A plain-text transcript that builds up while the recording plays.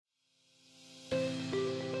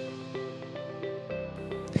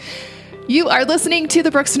You are listening to the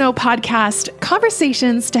Brooke Snow Podcast,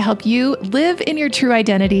 conversations to help you live in your true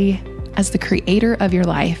identity as the creator of your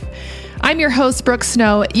life. I'm your host, Brooke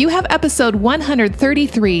Snow. You have episode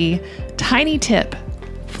 133, Tiny Tip,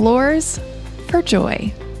 Floors for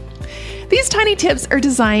Joy. These tiny tips are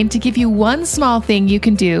designed to give you one small thing you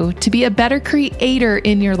can do to be a better creator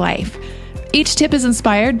in your life. Each tip is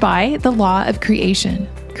inspired by the law of creation.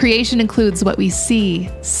 Creation includes what we see,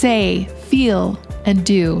 say, feel, and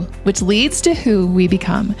do, which leads to who we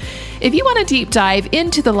become. If you want a deep dive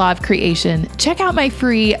into the law of creation, check out my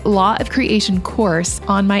free Law of Creation course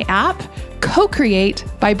on my app, Co-Create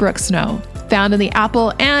by Brooke Snow, found in the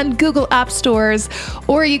Apple and Google App Stores,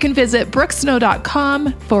 or you can visit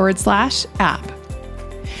brookesnow.com/app.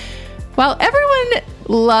 While everyone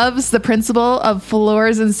loves the principle of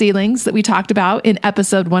floors and ceilings that we talked about in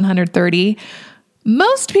episode 130,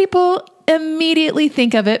 most people immediately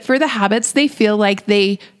think of it for the habits they feel like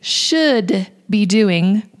they should be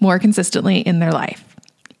doing more consistently in their life.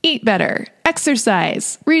 Eat better,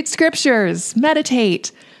 exercise, read scriptures,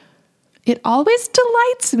 meditate. It always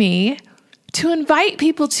delights me to invite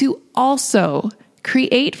people to also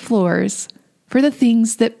create floors for the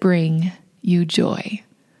things that bring you joy.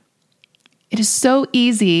 It is so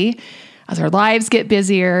easy as our lives get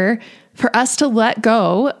busier for us to let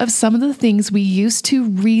go of some of the things we used to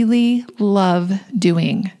really love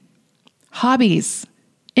doing. Hobbies,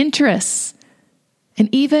 interests,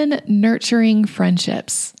 and even nurturing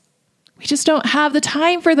friendships. We just don't have the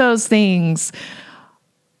time for those things.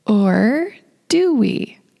 Or do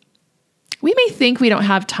we? We may think we don't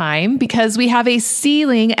have time because we have a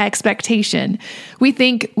ceiling expectation. We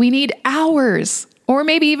think we need hours or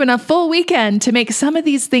maybe even a full weekend to make some of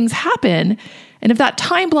these things happen. And if that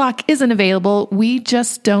time block isn't available, we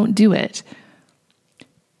just don't do it.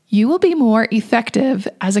 You will be more effective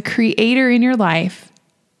as a creator in your life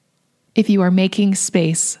if you are making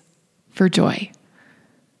space for joy.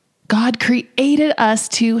 God created us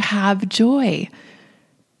to have joy.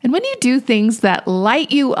 And when you do things that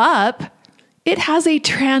light you up, it has a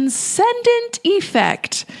transcendent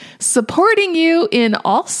effect, supporting you in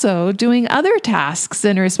also doing other tasks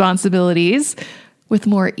and responsibilities with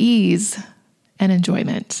more ease and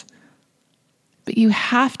enjoyment. But you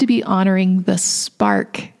have to be honoring the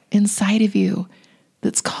spark inside of you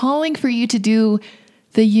that's calling for you to do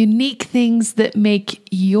the unique things that make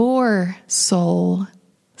your soul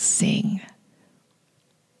sing.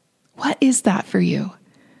 What is that for you?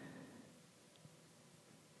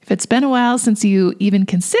 If it's been a while since you even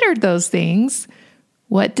considered those things,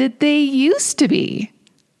 what did they used to be?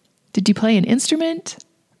 Did you play an instrument?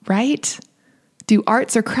 Write? Do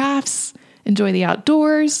arts or crafts? Enjoy the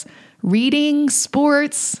outdoors? Reading?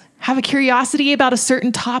 Sports? Have a curiosity about a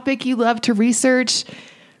certain topic you love to research?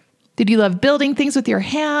 Did you love building things with your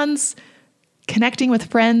hands? Connecting with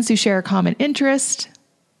friends who share a common interest?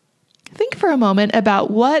 Think for a moment about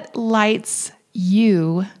what lights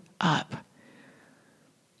you up.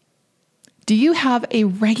 Do you have a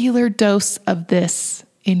regular dose of this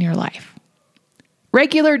in your life?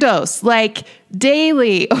 Regular dose, like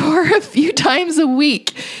daily or a few times a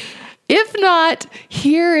week. If not,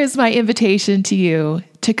 here is my invitation to you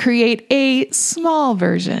to create a small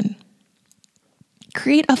version.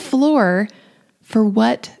 Create a floor for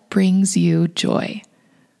what brings you joy.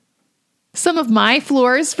 Some of my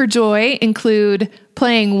floors for joy include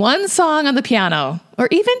playing one song on the piano, or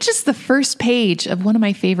even just the first page of one of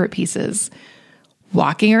my favorite pieces,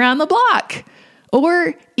 walking around the block,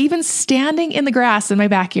 or even standing in the grass in my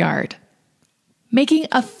backyard, making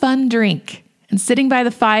a fun drink and sitting by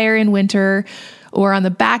the fire in winter or on the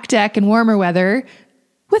back deck in warmer weather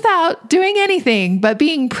without doing anything but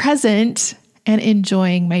being present and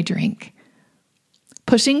enjoying my drink.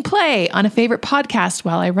 Pushing play on a favorite podcast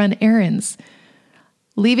while I run errands.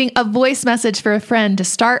 Leaving a voice message for a friend to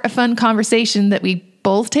start a fun conversation that we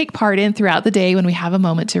both take part in throughout the day when we have a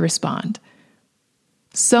moment to respond.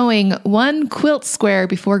 Sewing one quilt square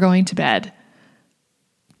before going to bed.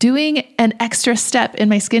 Doing an extra step in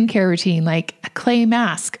my skincare routine like a clay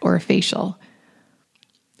mask or a facial.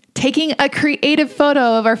 Taking a creative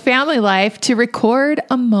photo of our family life to record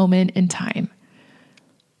a moment in time.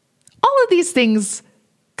 All of these things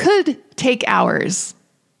could take hours.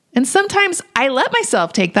 And sometimes I let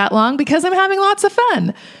myself take that long because I'm having lots of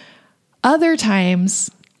fun. Other times,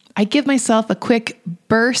 I give myself a quick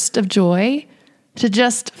burst of joy to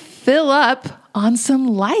just fill up on some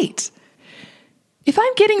light. If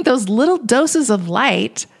I'm getting those little doses of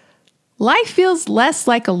light, life feels less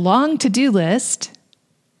like a long to-do list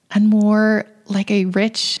and more like a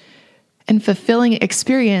rich and fulfilling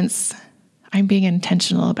experience I'm being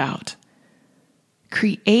intentional about.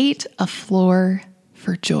 Create a floor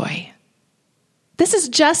for joy. This is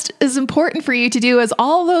just as important for you to do as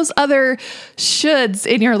all those other shoulds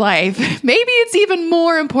in your life. Maybe it's even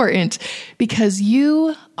more important because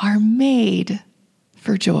you are made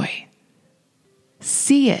for joy.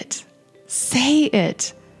 See it, say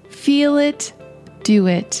it, feel it, do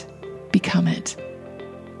it, become it.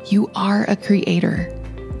 You are a creator.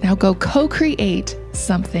 Now go co-create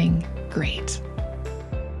something great.